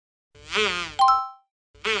Three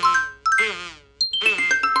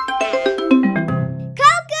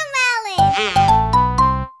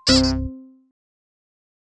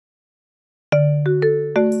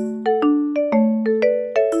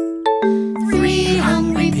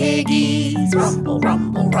hungry piggies, rumble,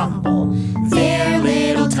 rumble, rumble. Their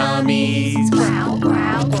little tummies growl,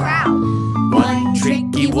 growl, growl. One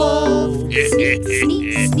tricky wolf sneaks,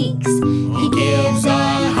 sneaks, sneaks. He gives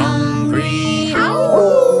a hungry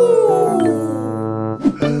howl.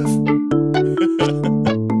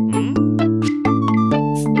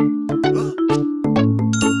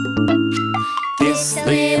 This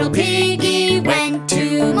little piggy went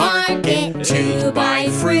to market to buy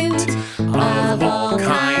fruit of all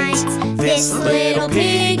kinds. This little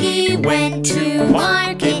piggy went to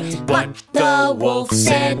market, but the wolf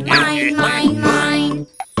said, mine, mine, mine.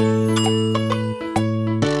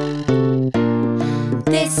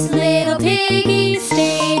 This little piggy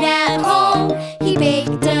stayed at home. He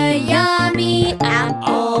baked a yummy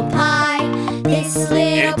apple pie. This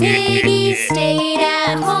little piggy stayed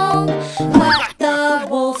at home, but the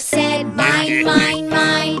wolf said, mine, mine,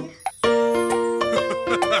 mine.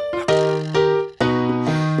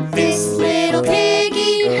 This little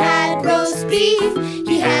piggy had roast beef.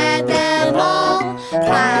 He had them all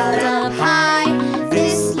piled up high.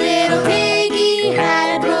 This little piggy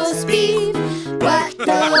had roast beef, but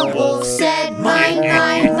the wolf said, mine,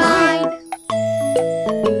 mine, mine.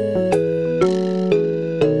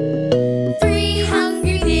 Three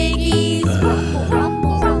hungry piggies, rumble,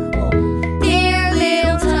 rumble, rumble. Their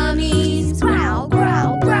little tummies growl,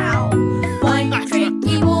 growl, growl. One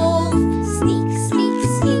tricky wolf sneaks, sneaks,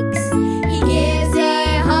 sneaks. He gives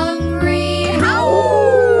a hungry howl.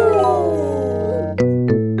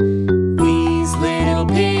 These little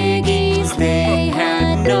piggies, they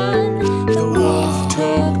had none. The wolf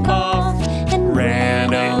took off and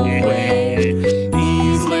ran away.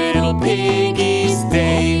 These little piggies,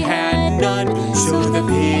 they had none. So the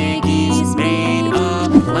piggies made a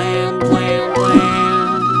plan, plan,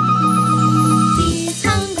 plan. These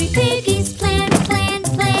hungry piggies planned, planned,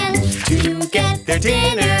 planned to get their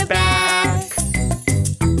dinner back.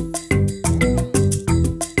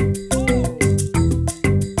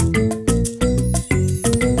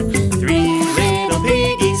 Three little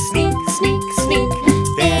piggies sneak, sneak, sneak.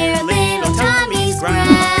 Their little tummies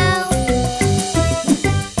growl.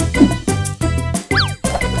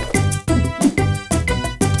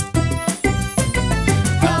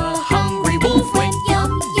 The hungry wolf went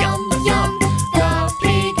yum, yum, yum. The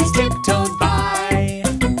piggies tiptoed by.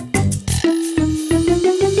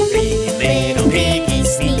 Three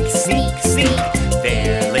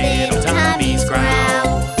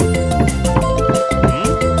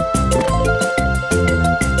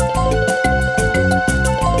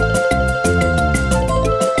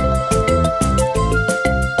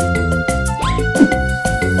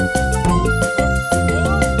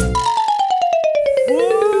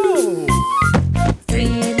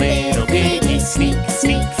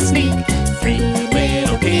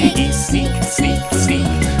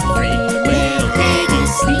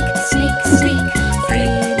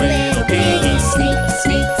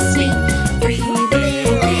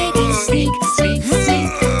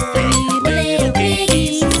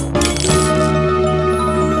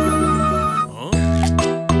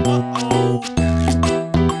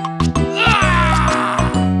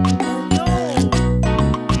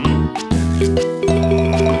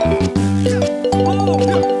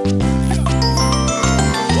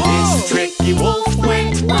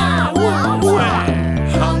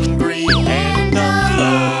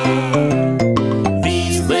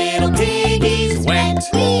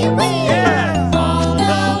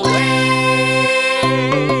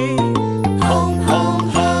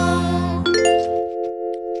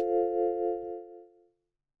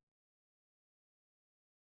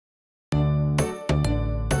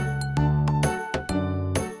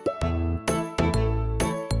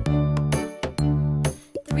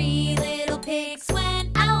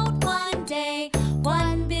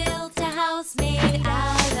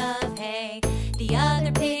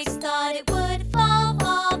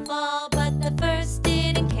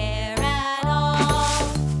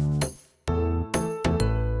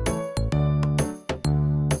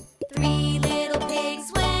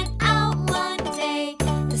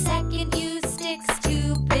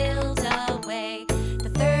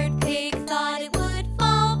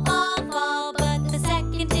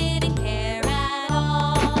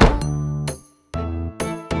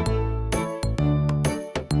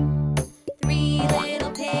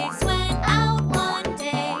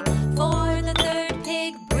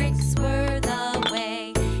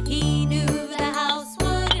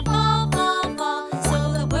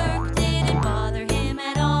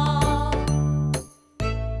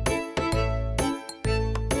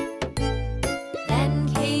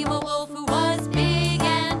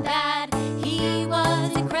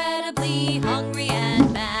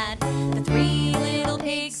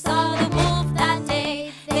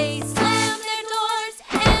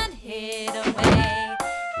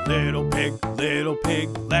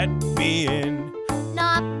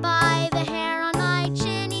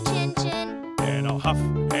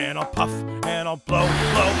huff and I'll puff and I'll blow,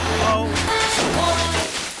 blow, blow. Boy,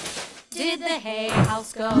 did the hay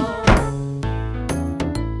house go?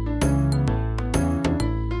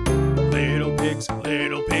 Little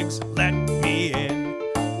pigs, let me in.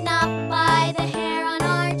 Not by the hair on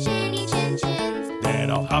our chinny chin chins. Then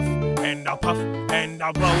I'll huff and I'll puff and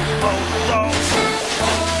I'll blow, blow, blow.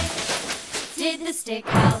 Boy, did the stick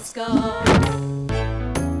house go?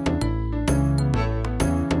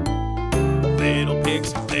 Little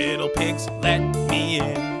pigs, let me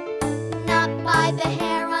in. Not by the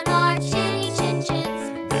hair on our chinny chin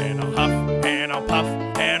chins. Then I'll huff and I'll puff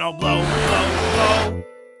and I'll blow, blow, blow.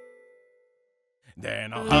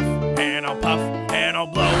 Then I'll huff and I'll puff and I'll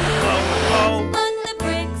blow, blow, blow. But the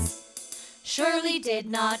bricks surely did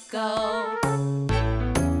not go.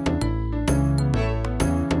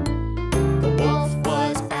 The wolf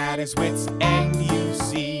was at his wits' end, you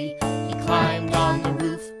see. He climbed on the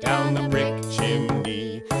roof, down the brick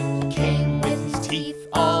chimney. He came with his teeth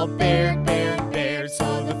all bared, bared, bared.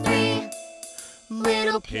 So the 3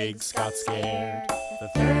 little pigs got scared. The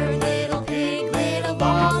 3rd little pig lit a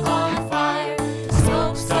log on fire. The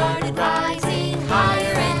smoke started rising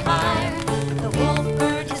higher and higher. The wolf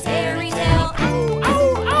burned his hairy tail, ow,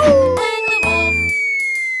 ow, ow. Then the wolf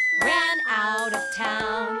ran out of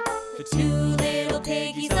town. The 2 little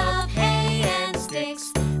piggies of hay and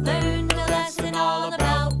sticks Learned a lesson all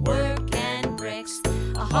about work and bricks.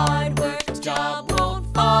 A hard worked job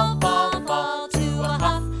won't fall, fall, fall to a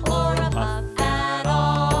huff or a puff at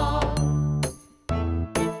all.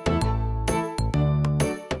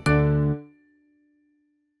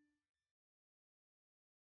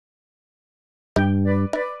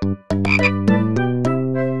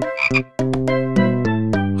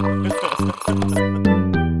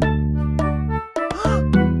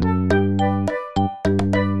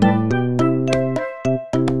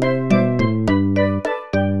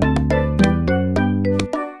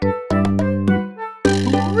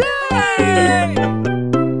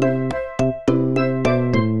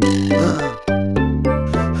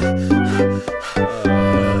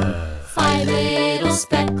 Five little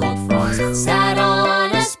speckled frogs sat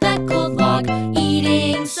on a speckled log,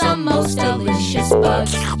 eating some most delicious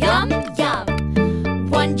bugs. Yum, yum.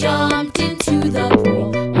 One jumped into the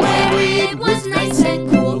pool where it was nice and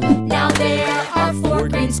cool. Now there are 4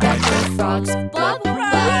 green speckled frogs. Blub, blub.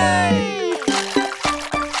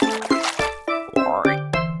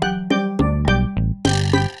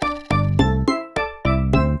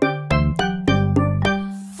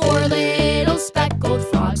 4 little speckled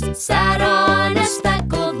frogs sat on a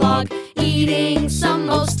speckled log, eating some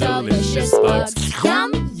most delicious bugs.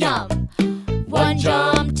 Yum, yum. One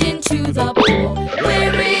jumped into the pool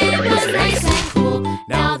where it was nice and cool.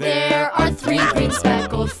 Now there are 3 green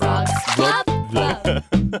speckled frogs. Blub, blub.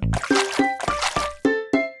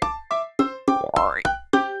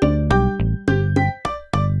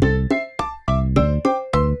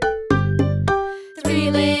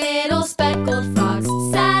 3 little speckled frogs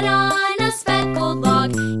sat on a speckled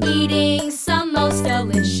log, eating some most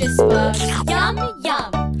delicious bugs. Yum,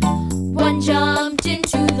 yum. One jumped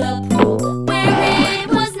into the pool where it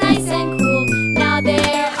was nice and cool. Now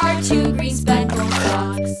there are 2 green speckled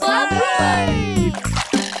frogs. Blub, blub.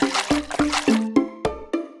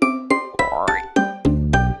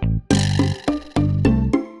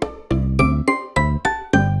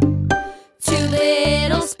 2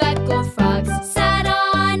 little speckled frogs sat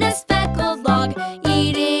on a speckled log,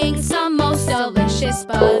 eating some most delicious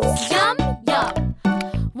bugs. Yum, yum.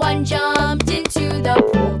 One jumped into the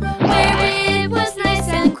pool where it was nice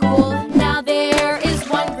and cool. Now there is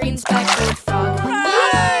 1 green speckled frog.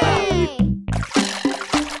 Hooray!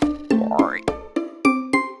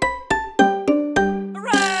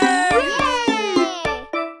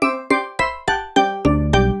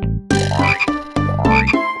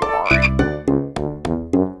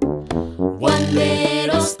 1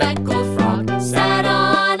 little speckled frog sat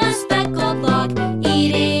on a speckled log,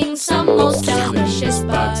 eating some most delicious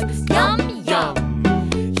bugs. Yum, yum.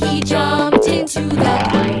 He jumped into the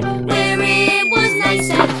pool where it was nice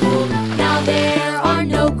and cool. Now there are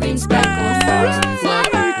no green speckled frogs.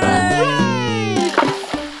 Blub, blub.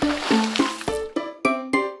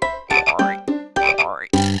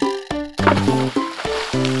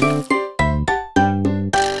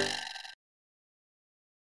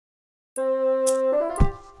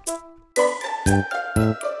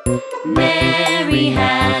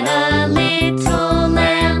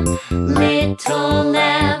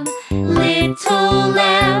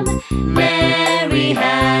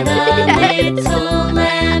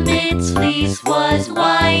 'Cause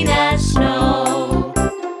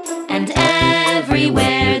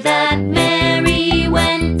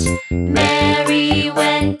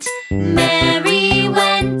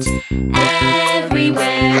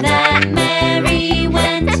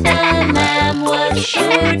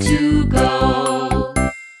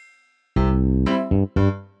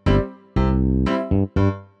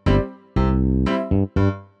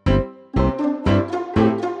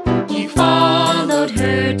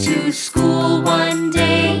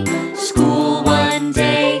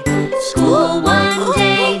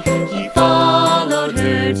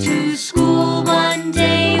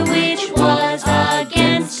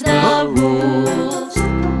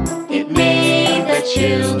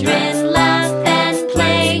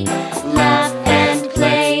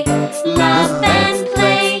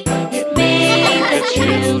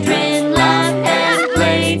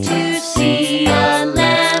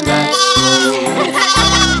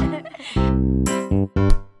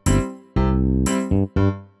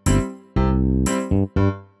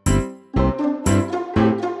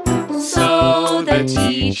the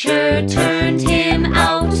teacher turned him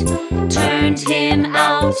out, turned him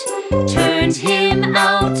out, turned him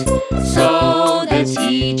out. So the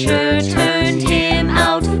teacher turned him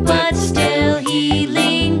out, but still he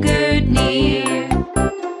lingered near.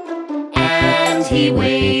 And he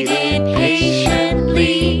waited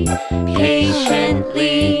patiently,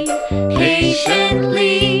 patiently,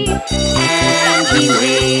 patiently. And he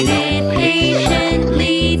waited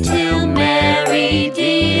patiently till Mary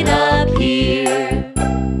did appear.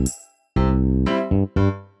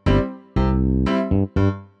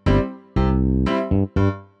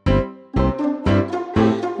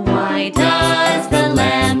 Why does the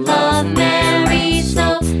lamb love Mary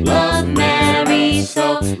so? Love Mary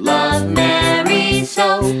so, love Mary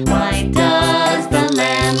so. Why does the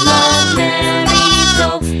lamb love Mary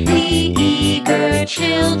so? The eager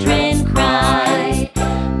children cry.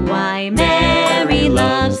 Why Mary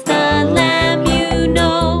loves the lamb, you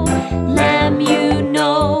know, lamb, you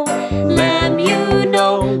know, lamb, you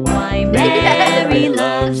know. Why Mary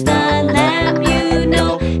loves the lamb, you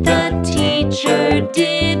know, the teacher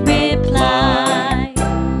did reply.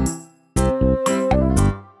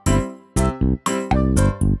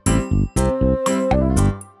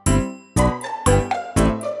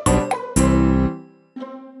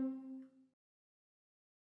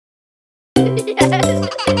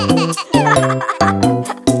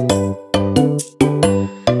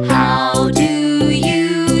 How do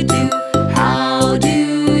you do? How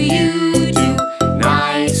do you do?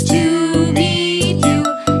 Nice to meet you.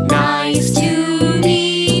 Nice to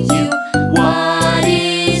meet you. What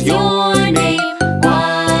is your name?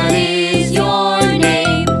 What is your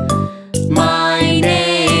name? My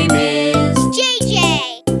name is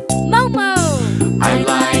JJ, Momo. I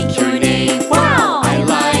like your name. Wow! I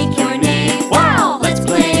like your name. Wow! Let's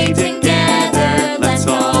play together. Let's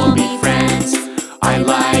all be friends. I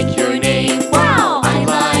like your name. Wow! I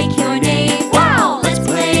like your name. Wow! Let's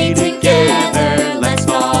play together. Let's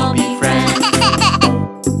all be friends.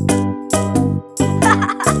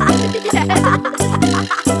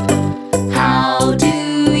 How do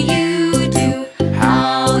you do?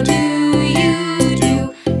 How do you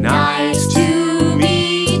do? Nice to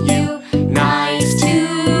meet you. Nice to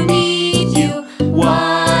meet you.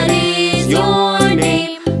 What is your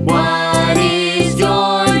name? What is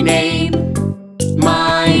your name?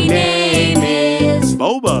 My name is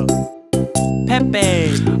Boba.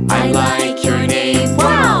 Pepe. I like your name.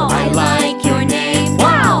 Wow! I like your name.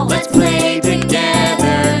 Wow! Let's play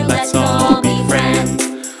together. Let's all be friends.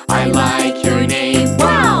 I like your name.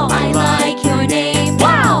 Wow! I like your name.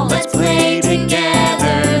 Wow! Let's play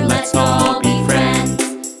together. Let's all be friends.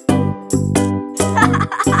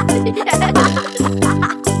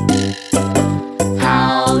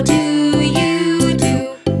 How do you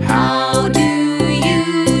do? How do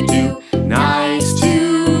you do? Nice to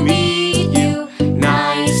meet you.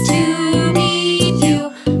 Nice to meet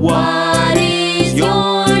you. What is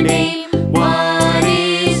your name? What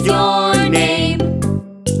is your name?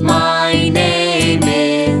 My name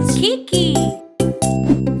is Kiki,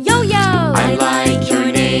 Yo-Yo. I like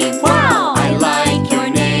your name. Wow! I like your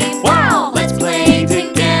name. Wow! Let's play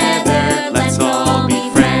together. Let's all be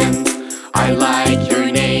friends. I like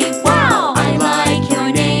your name. Wow! I like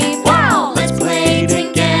your name. Wow! Let's play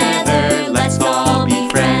together. Let's all be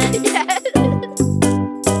friends.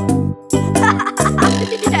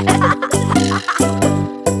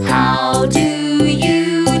 How do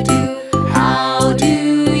you do? How do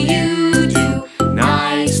you do?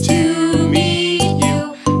 Nice to meet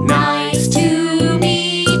you. Nice to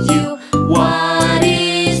meet you. What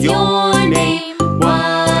is your name?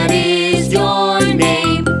 What is your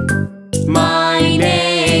name? My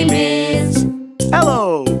name is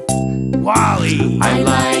Hello. Wally. I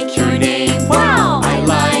like your name. Wow! I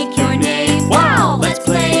like your name. Wow! Let's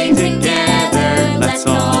play together. Let's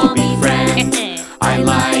all be friends. I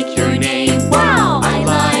like your name. Wow! I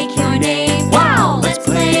like your name. Wow! Let's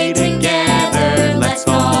play together. Let's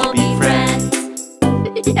all be friends.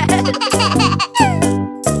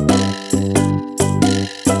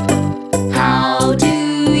 How do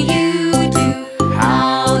you do?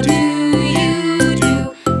 How do you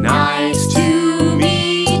do? Nice to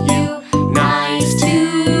meet you. Nice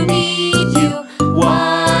to meet you.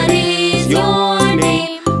 What is your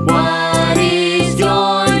name? What is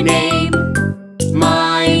your name?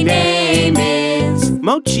 My name is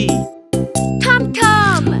Mochi. Tom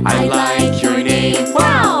Tom. I like your name.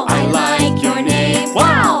 Wow! I like your name.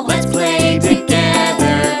 Wow! Let's play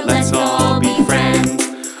together. Let's all be friends.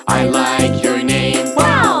 I like your name.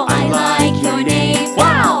 Wow! I like your name.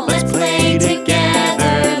 Wow! Let's play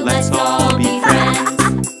together. Let's all be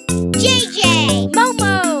friends. JJ,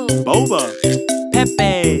 Momo. Boba.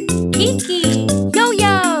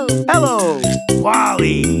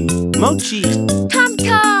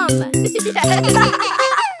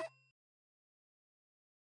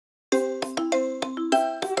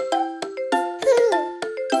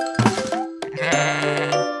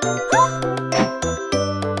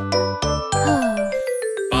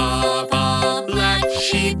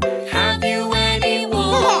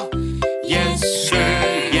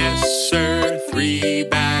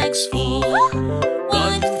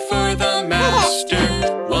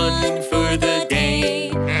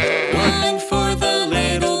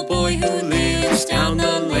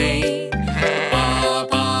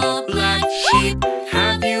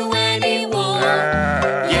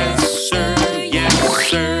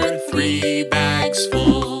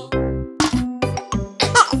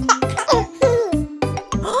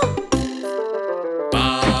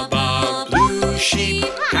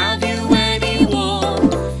 sheep, have you any wool?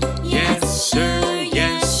 Yes,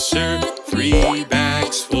 sir, 3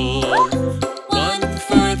 bags full. 1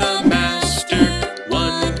 for the master,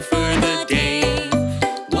 1 for the dame,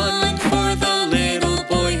 1 for the little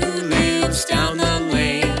boy who lives down the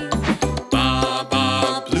lane. Baa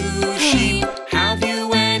Baa Blue Sheep, have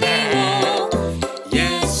you any wool?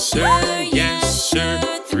 Yes, sir,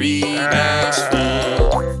 3 bags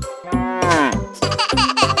full.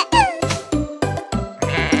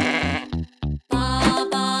 Baa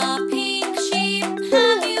Baa Pink Sheep,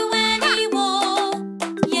 have you any wool?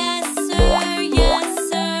 Yes,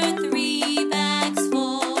 sir, 3 bags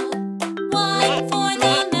full. 1 for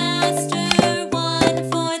the master, 1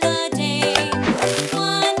 for the dame,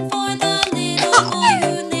 1 for the little boy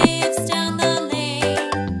who lives down the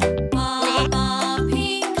lane. Baa Baa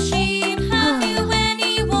Pink Sheep, have you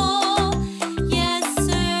any wool? Yes,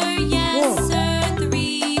 sir,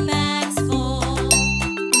 3 bags full.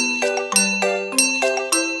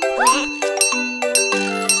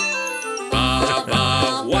 Baa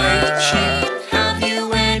Baa White Sheep, have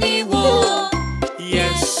you any wool?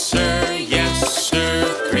 Yes, sir,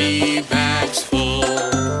 3 bags full.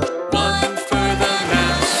 1 for the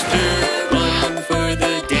master, 1 for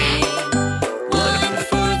the dame, 1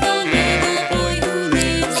 for the little boy who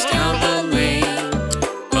lives down the lane.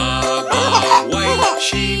 Baa Baa White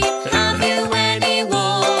Sheep, have you any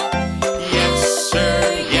wool? Yes, sir,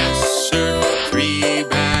 3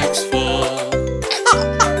 bags full.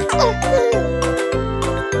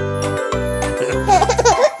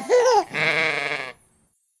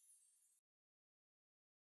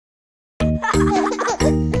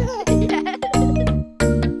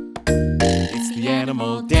 It's the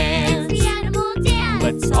animal dance. The animal dance.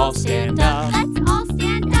 Let's all stand up Let's all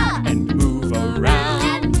stand up and move around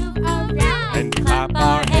and move around and clap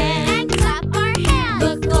our hands. and clap our hands.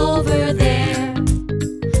 Look over there,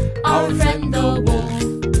 Our friend the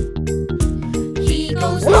wolf, he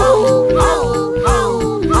goes ho, ho,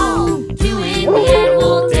 ho, ho, doing the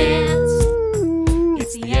animal dance.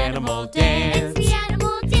 it's the animal dance. The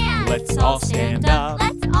animal dance. Let's all stand up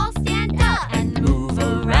Let's all stand up and move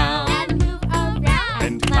around and move around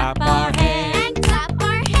and clap our hands. and clap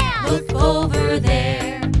our hands. Look over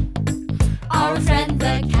there, our friend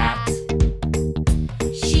the cat.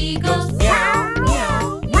 She goes meow,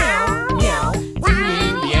 meow, meow, meow,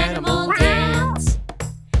 doing the animal dance.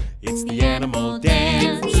 It's the animal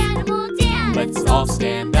dance. The animal dance. Let's all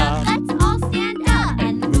stand up Let's all stand up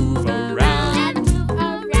and move around and move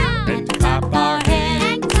around and clap our hands.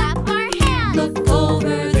 and clap our hands. Look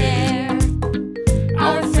over there,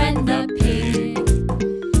 our friend the pig.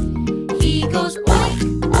 He goes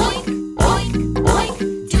oink, oink, oink, oink,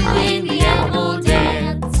 doing the animal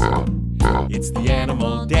dance. It's the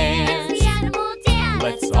animal dance. The animal dance.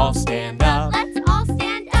 Let's all stand up Let's all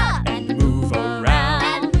stand up and move around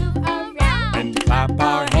and move around and clap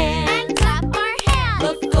our hands. and clap our hands.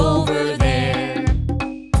 Look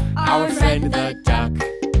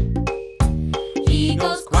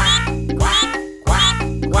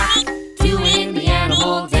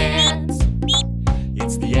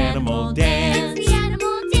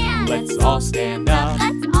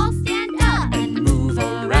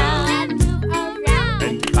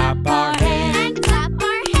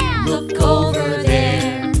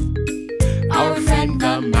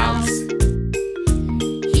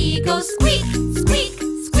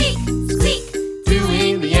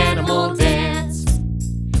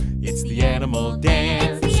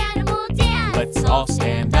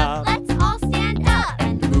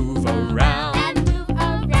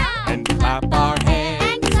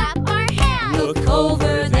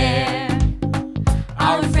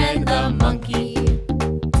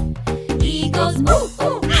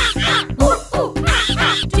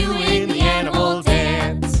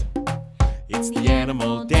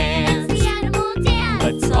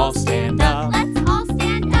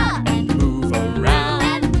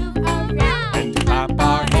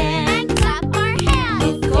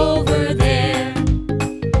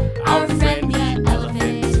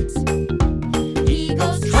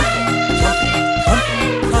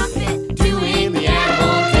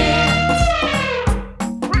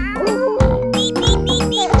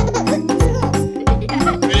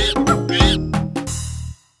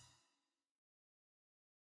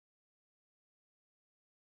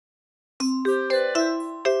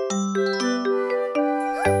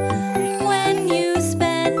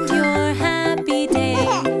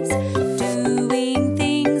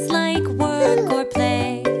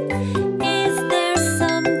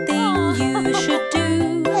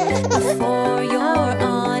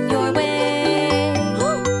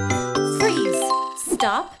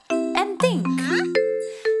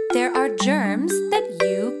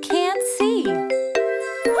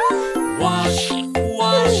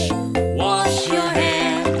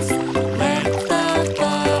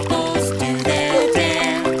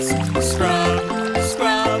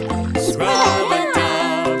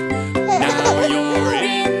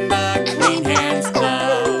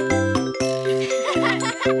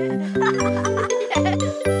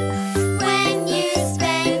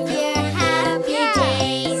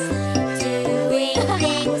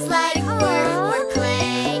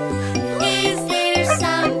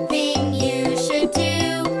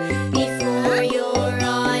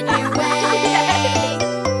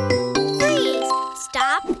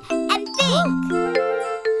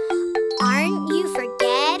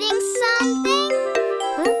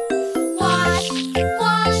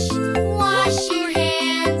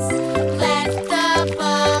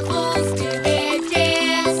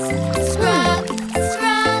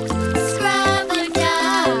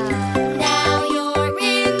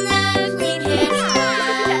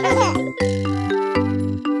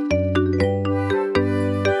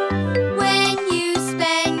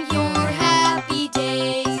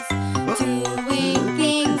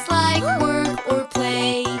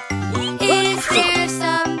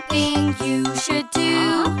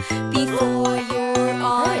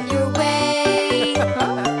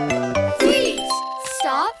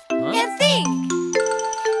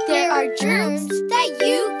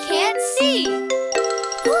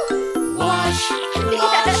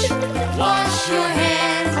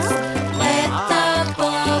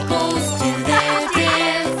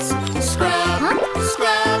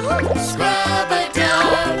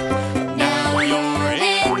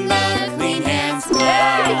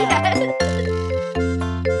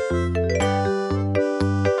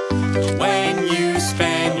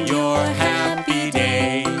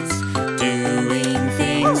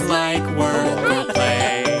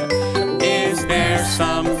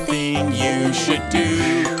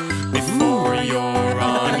do before you're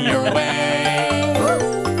on your way.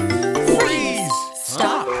 Freeze!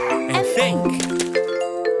 Stop and think.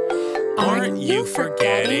 Aren't you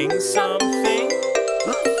forgetting something?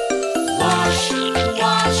 Wash,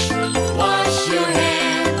 wash, wash your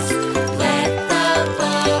hands. Let the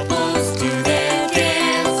bubbles do their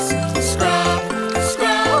dance. Scrub,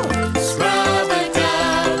 scrub, scrub a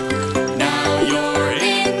dub. Now you're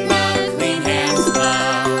in the Clean Hands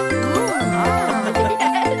Club.